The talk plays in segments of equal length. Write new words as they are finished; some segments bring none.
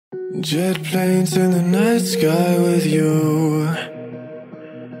Jet planes in the night sky with you,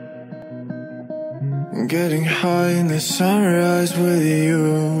 getting high in the sunrise with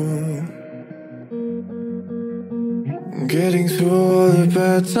you, getting through all the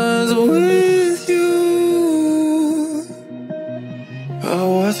bad times with you. I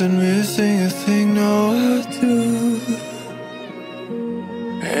wasn't missing a thing, no I do.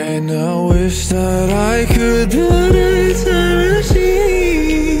 And I wish that I could build a time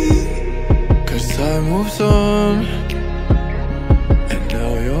machine, 'cause time moves on, and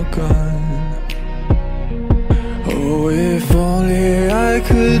now you're gone. Oh, if only I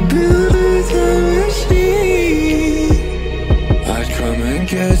could build a time machine, I'd come and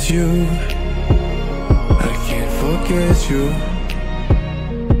get you. I can't forget you.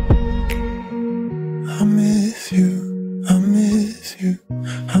 I miss you, I miss you,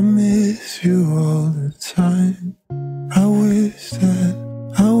 I miss you all the time. I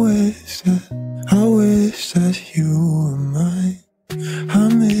wish that you were mine. I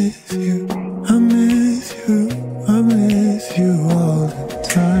miss you, I miss you, I miss you all the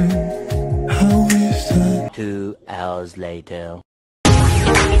time. I wish that 2 hours later.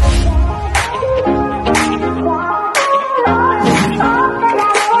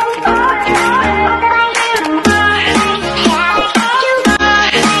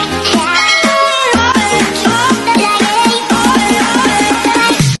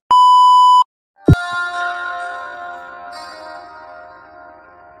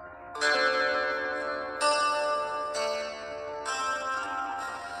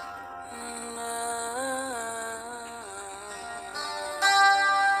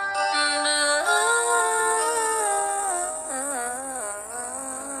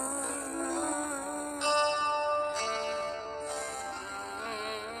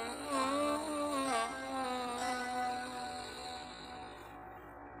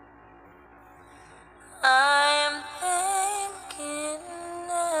 I'm thinking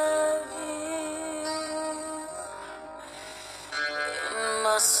of you in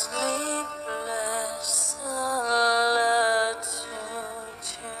my sleepless solitude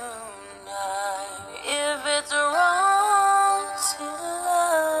tonight. If it's wrong to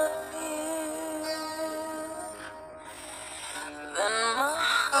love you, then my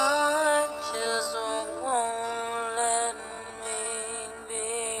heart just won't let me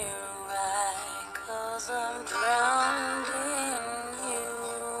be right. 'Cause I'm drowned in you,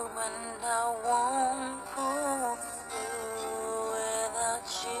 and I won't pull through without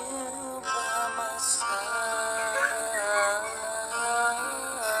you by my side.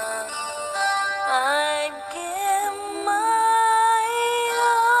 I'd give my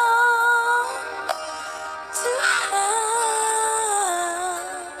all to have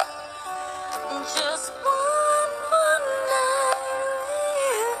just one more night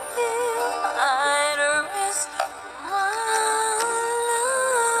with you. I'd risk my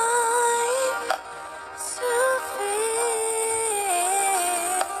life to feel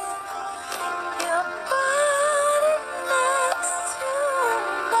your body next to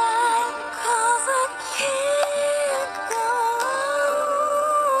mine. 'Cause I can't go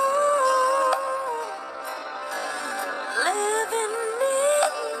living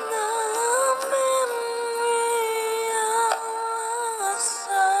in the memory of a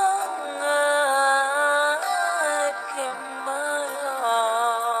song. I'd give my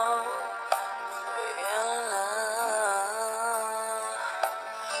all for your love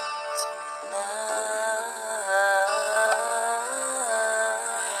tonight.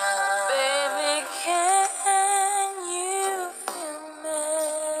 Baby, can you feel me?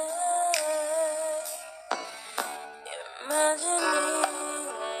 Imagining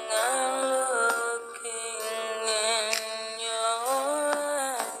I'm looking in your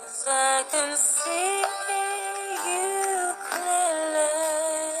eyes, I can see you clearly,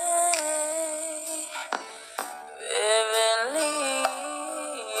 vividly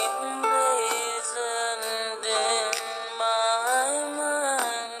emblazoned in my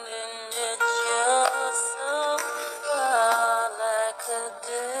mind, and yet you're so far, like a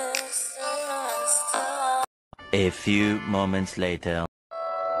distant star. A few moments later.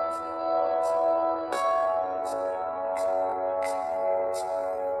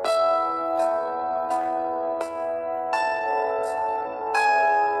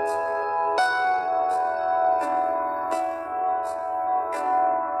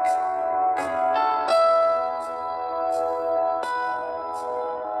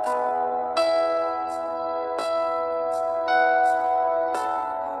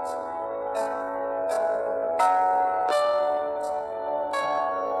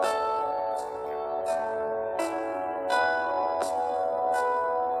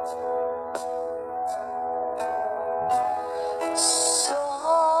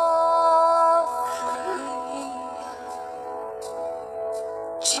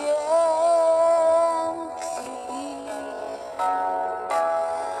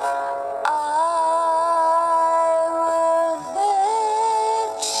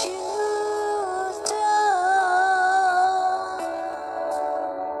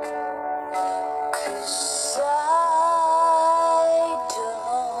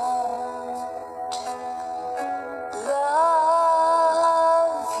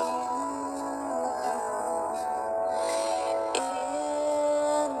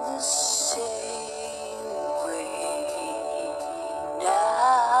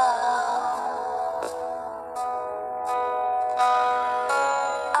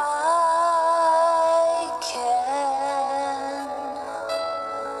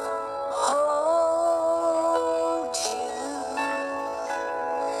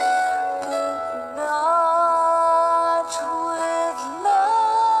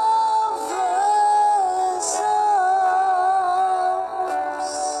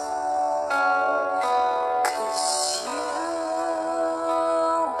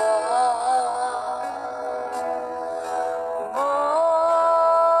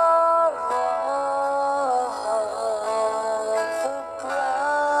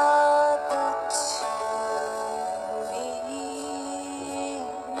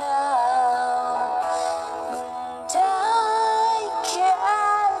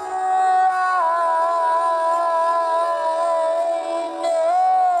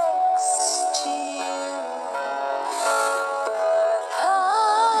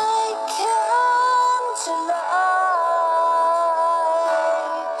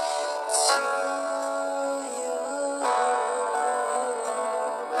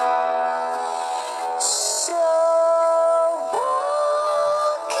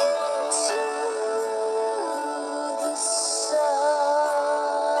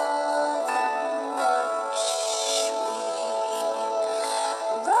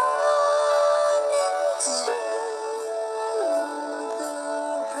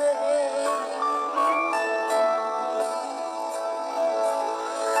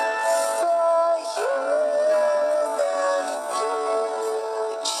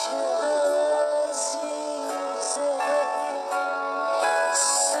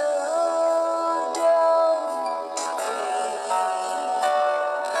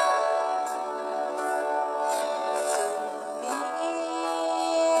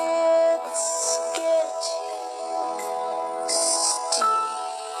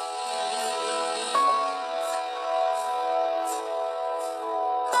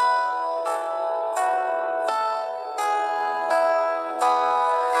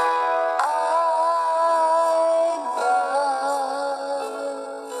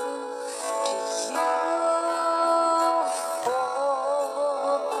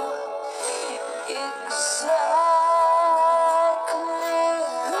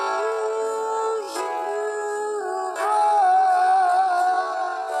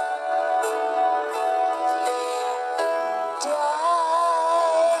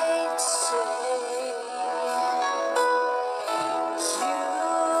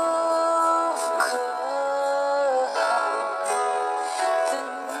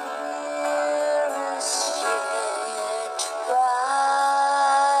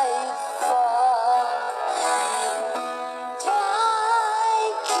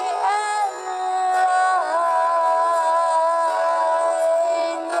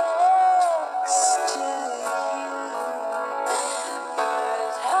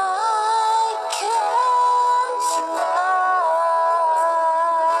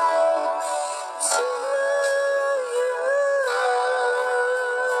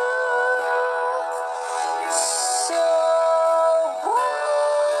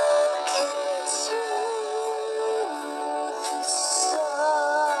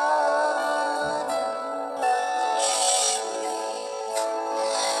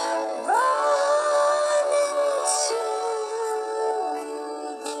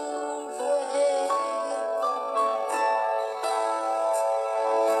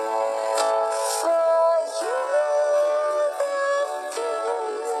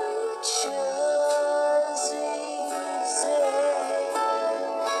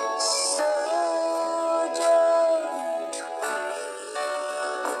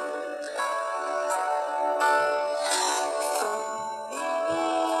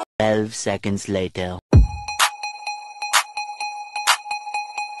 12 seconds later.